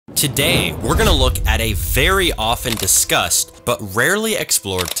Today, we're gonna look at a very often discussed but rarely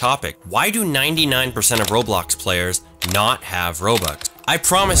explored topic. Why do 99% of Roblox players not have Robux? I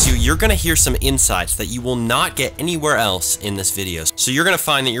promise you, you're gonna hear some insights that you will not get anywhere else in this video. So you're gonna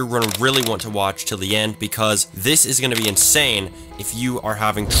find that you're gonna really want to watch till the end because this is gonna be insane if you are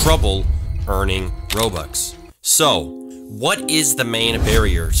having trouble earning Robux. So, what is the main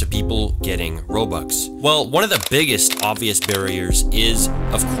barrier to people getting Robux? Well, one of the biggest obvious barriers is,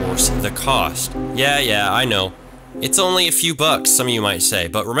 of course, the cost. Yeah, I know. It's only a few bucks, some of you might say,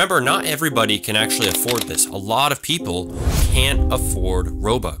 but remember, not everybody can actually afford this. A lot of people can't afford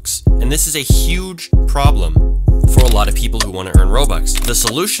Robux, and this is a huge problem for a lot of people who want to earn Robux. The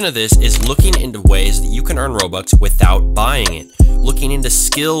solution to this is looking into ways that you can earn Robux without buying it, looking into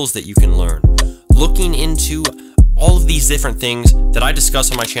skills that you can learn, looking into all of these different things that I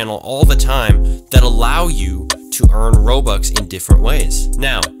discuss on my channel all the time that allow you to earn Robux in different ways.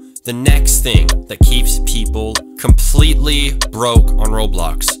 Now, the next thing that keeps people completely broke on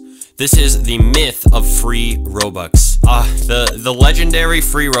Roblox. This is the myth of free Robux. The legendary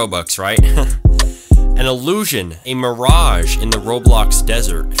free Robux, right? An illusion, a mirage in the Roblox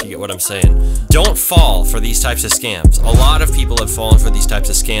desert, if you get what I'm saying. Don't fall for these types of scams. A lot of people have fallen for these types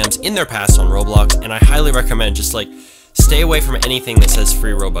of scams in their past on Roblox, and I highly recommend just like stay away from anything that says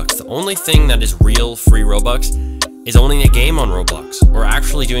free Robux. The only thing that is real free Robux is owning a game on Roblox, or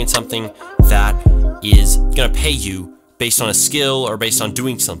actually doing something that is gonna pay you based on a skill or based on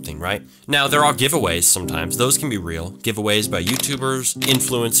doing something, right? Now, there are giveaways sometimes. Those can be real. Giveaways by YouTubers,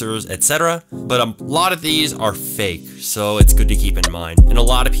 influencers, etc. But a lot of these are fake, so it's good to keep in mind. And a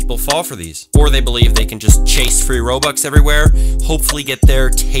lot of people fall for these. Or they believe they can just chase free Robux everywhere, hopefully get their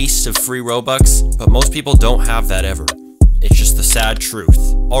taste of free Robux, but most people don't have that ever. It's just the sad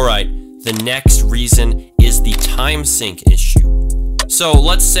truth. All right, the next reason is the time sink issue. So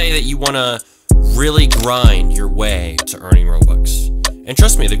let's say that you wanna really grind your way to earning Robux. And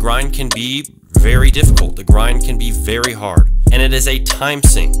trust me, the grind can be very difficult. The grind can be very hard. And it is a time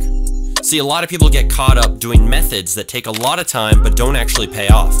sink. See, a lot of people get caught up doing methods that take a lot of time but don't actually pay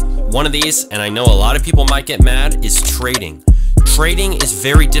off. One of these, and I know a lot of people might get mad, is trading. Trading is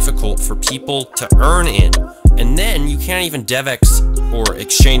very difficult for people to earn in. And then you can't even DevX or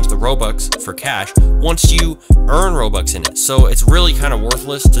exchange the Robux for cash once you earn Robux in it. So it's really kind of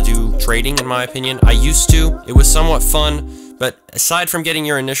worthless to do trading, in my opinion. I used to. It was somewhat fun, but aside from getting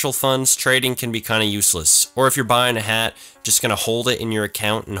your initial funds, trading can be kind of useless. Or if you're buying a hat, just gonna hold it in your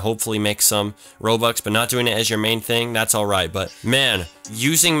account and hopefully make some Robux, but not doing it as your main thing, that's all right. But man,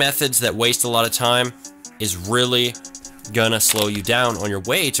 using methods that waste a lot of time is really gonna slow you down on your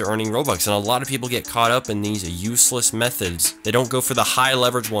way to earning Robux. And a lot of people get caught up in these useless methods. They don't go for the high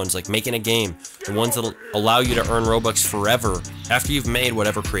leverage ones like making a game, the ones that allow you to earn Robux forever after you've made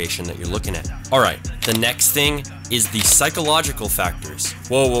whatever creation that you're looking at. All right, the next thing is the psychological factors.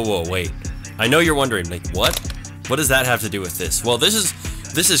 Whoa, wait. I know you're wondering, like, what does that have to do with this? Well, this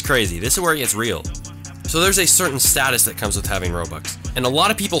is crazy. This is where it gets real. So there's a certain status that comes with having Robux. And a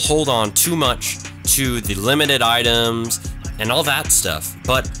lot of people hold on too much to the limited items and all that stuff.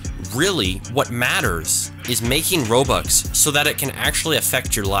 But really, what matters is making Robux so that it can actually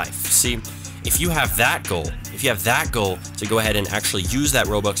affect your life. See, if you have that goal, to go ahead and actually use that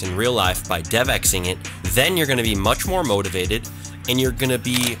Robux in real life by DevXing it, then you're gonna be much more motivated and you're gonna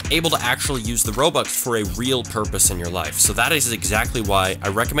be able to actually use the Robux for a real purpose in your life. So that is exactly why I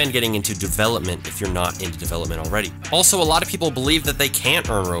recommend getting into development if you're not into development already. Also, a lot of people believe that they can't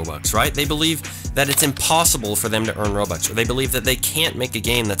earn Robux, right? They believe that it's impossible for them to earn Robux, or they believe that they can't make a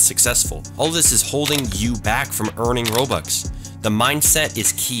game that's successful. All this is holding you back from earning Robux. The mindset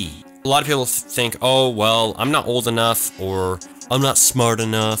is key. A lot of people think, oh, well, I'm not old enough, or I'm not smart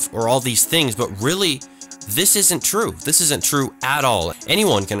enough, or all these things, but really, this isn't true. This isn't true at all.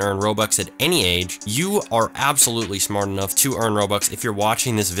 Anyone can earn Robux at any age. You are absolutely smart enough to earn Robux if you're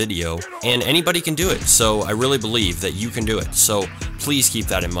watching this video, and anybody can do it. So I really believe that you can do it. So please keep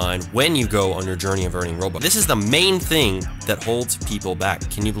that in mind when you go on your journey of earning Robux. This is the main thing that holds people back.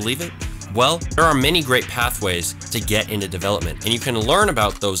 Can you believe it? Well, there are many great pathways to get into development, and you can learn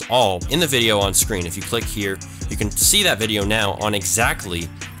about those all in the video on screen. If you click here, you can see that video now on exactly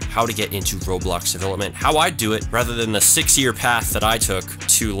how to get into Roblox development, how I do it, rather than the 6-year path that I took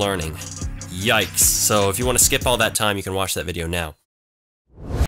to learning. Yikes. So if you want to skip all that time, you can watch that video now.